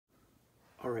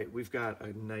All right, we've got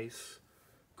a nice,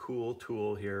 cool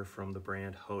tool here from the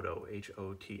brand HOTO,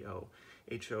 H-O-T-O.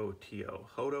 H-O-T-O.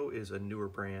 HOTO is a newer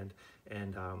brand,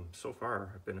 and so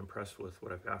far I've been impressed with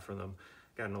what I've got from them.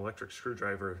 Got an electric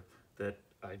screwdriver that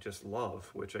I just love,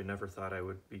 which I never thought I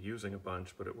would be using a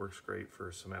bunch, but it works great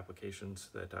for some applications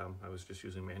that I was just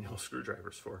using manual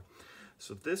screwdrivers for.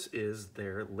 So this is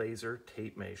their laser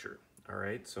tape measure. All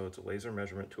right, so it's a laser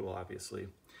measurement tool, obviously,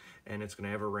 and it's going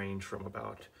to have a range from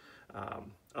about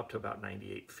up to about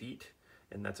 98 feet,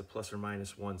 and that's a plus or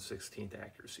minus 1/16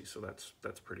 accuracy. So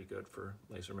that's pretty good for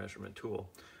laser measurement tool.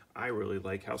 I really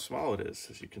like how small it is.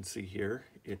 As you can see here,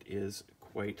 it is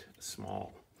quite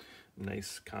small.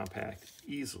 Nice, compact,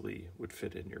 easily would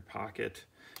fit in your pocket.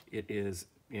 It is,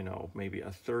 you know, maybe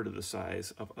a third of the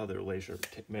size of other laser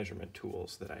measurement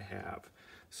tools that I have.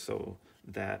 So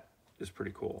that is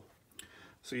pretty cool.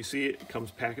 So you see it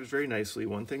comes packaged very nicely.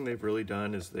 One thing they've really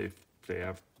done is they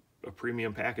have a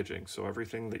premium packaging. So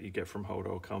everything that you get from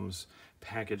HOTO comes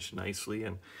packaged nicely,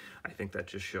 and I think that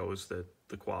just shows that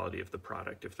the quality of the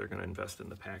product if they're going to invest in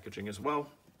the packaging as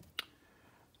well.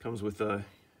 Comes with a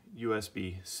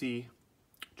USB-C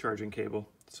charging cable,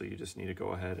 so you just need to go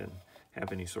ahead and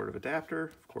have any sort of adapter.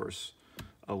 Of course,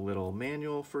 a little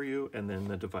manual for you, and then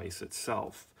the device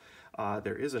itself.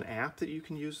 There is an app that you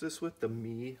can use this with, the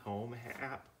Mi Home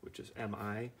app, which is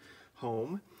M-I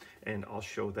Home, and I'll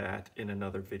show that in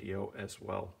another video as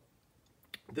well.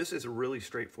 This is a really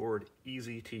straightforward,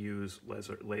 easy to use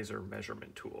laser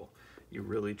measurement tool. You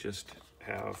really just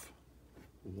have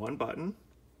one button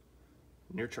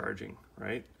and you're charging,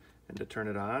 right? And to turn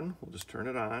it on, we'll just turn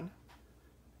it on,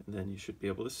 and then you should be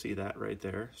able to see that right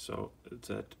there. So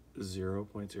it's at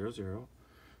 0.00.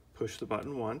 Push the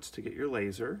button once to get your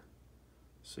laser,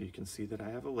 so you can see that I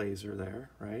have a laser there,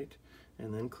 right?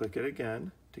 And then click it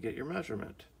again to get your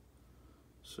measurement.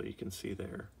 So you can see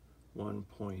there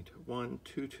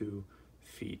 1.122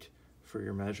 feet for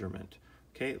your measurement.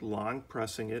 Okay, long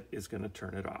pressing it is going to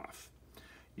turn it off.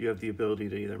 You have the ability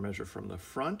to either measure from the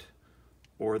front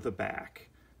or the back.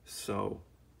 So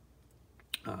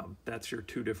that's your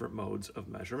two different modes of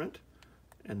measurement.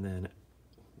 And then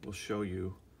we'll show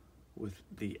you with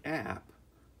the app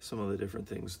some of the different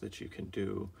things that you can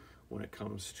do when it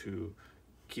comes to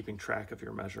keeping track of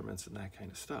your measurements and that kind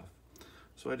of stuff.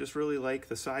 So I just really like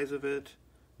the size of it.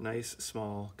 Nice,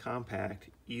 small, compact,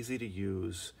 easy to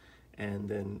use. And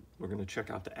then we're going to check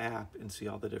out the app and see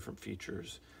all the different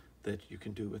features that you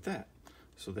can do with that.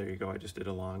 So there you go. I just did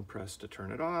a long press to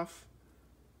turn it off.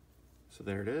 So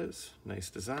there it is. Nice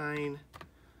design,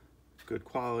 good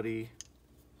quality,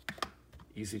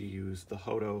 easy to use, the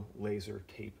HOTO laser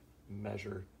tape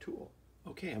measure tool.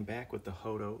 Okay, I'm back with the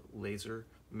HOTO laser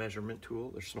measurement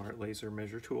tool, their smart laser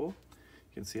measure tool.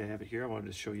 You can see I have it here. I wanted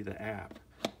to show you the app.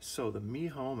 So the Mi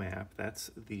Home app,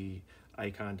 that's the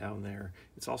icon down there.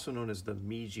 It's also known as the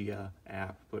Media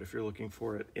app, but if you're looking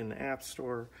for it in the App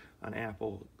Store on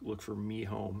Apple, look for Mi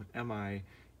Home, M-I-H-O-M-E,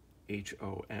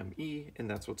 and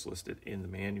that's what's listed in the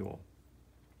manual.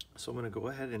 So I'm going to go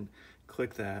ahead and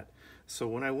click that. So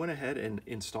when I went ahead and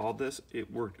installed this,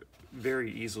 it worked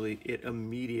very easily. It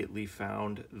immediately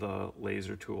found the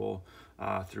laser tool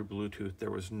through Bluetooth.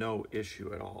 There was no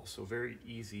issue at all. So very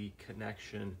easy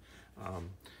connection,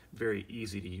 very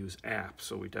easy to use app.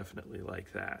 So we definitely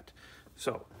like that.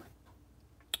 So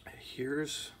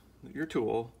here's your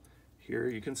tool. Here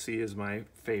you can see is my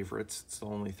favorites. It's the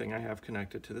only thing I have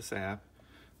connected to this app.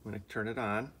 I'm going to turn it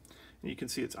on, and you can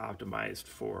see it's optimized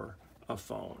for a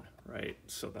phone, right?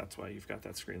 So that's why you've got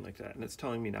that screen like that, and it's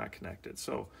telling me not connected.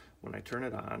 So when I turn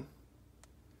it on,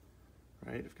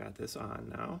 right, I've got this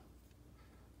on now.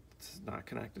 It's not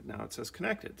connected. Now it says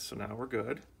connected, so now we're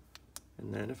good.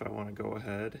 And then if I want to go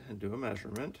ahead and do a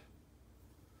measurement,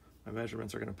 my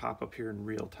measurements are going to pop up here in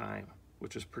real time,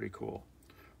 which is pretty cool,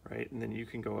 right? And then you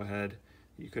can go ahead,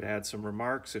 you could add some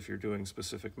remarks if you're doing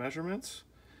specific measurements.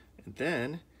 And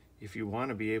then if you want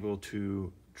to be able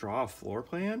to draw a floor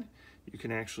plan, you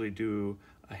can actually do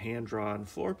a hand-drawn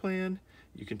floor plan.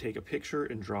 You can take a picture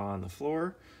and draw on the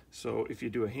floor. So if you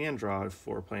do a hand-drawn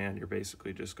floor plan, you're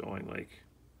basically just going like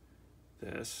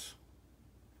this,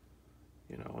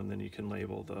 you know, and then you can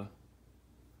label the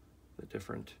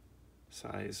different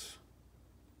size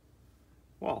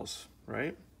walls,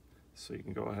 right? So you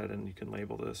can go ahead and you can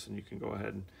label this, and you can go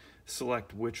ahead and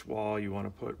select which wall you want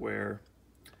to put where.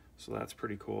 So that's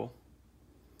pretty cool.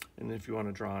 And if you want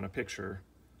to draw on a picture,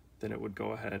 then it would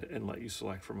go ahead and let you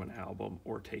select from an album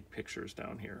or take pictures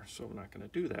down here. So I'm not going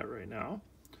to do that right now.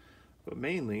 But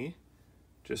mainly,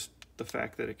 just the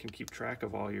fact that it can keep track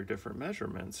of all your different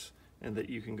measurements, and that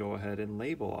you can go ahead and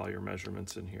label all your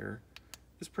measurements in here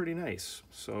is pretty nice.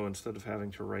 So instead of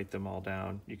having to write them all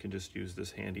down, you can just use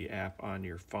this handy app on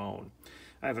your phone.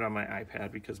 I have it on my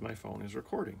iPad because my phone is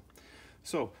recording.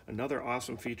 So another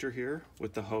awesome feature here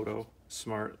with the HOTO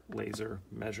Smart Laser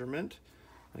Measurement.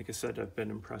 Like I said, I've been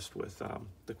impressed with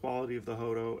the quality of the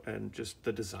HOTO and just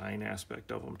the design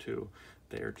aspect of them too.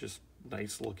 They're just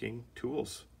nice looking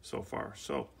tools so far.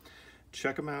 So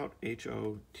check them out,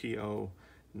 HOTO.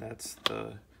 That's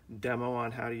the demo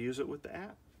on how to use it with the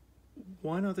app.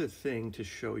 One other thing to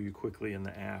show you quickly in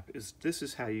the app is this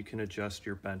is how you can adjust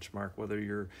your benchmark, whether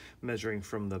you're measuring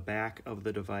from the back of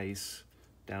the device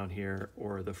down here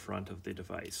or the front of the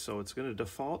device. So it's going to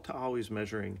default to always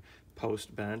measuring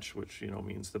post bench, which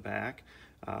means the back.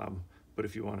 But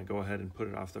if you want to go ahead and put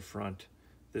it off the front,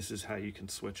 this is how you can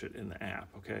switch it in the app.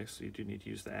 Okay, so you do need to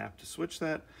use the app to switch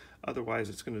that. Otherwise,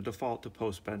 it's going to default to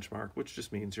post benchmark, which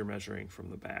just means you're measuring from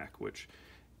the back, which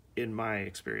in my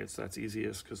experience, that's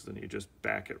easiest because then you just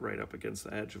back it right up against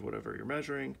the edge of whatever you're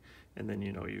measuring, and then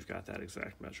you've got that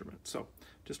exact measurement. So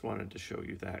just wanted to show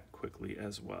you that quickly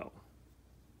as well.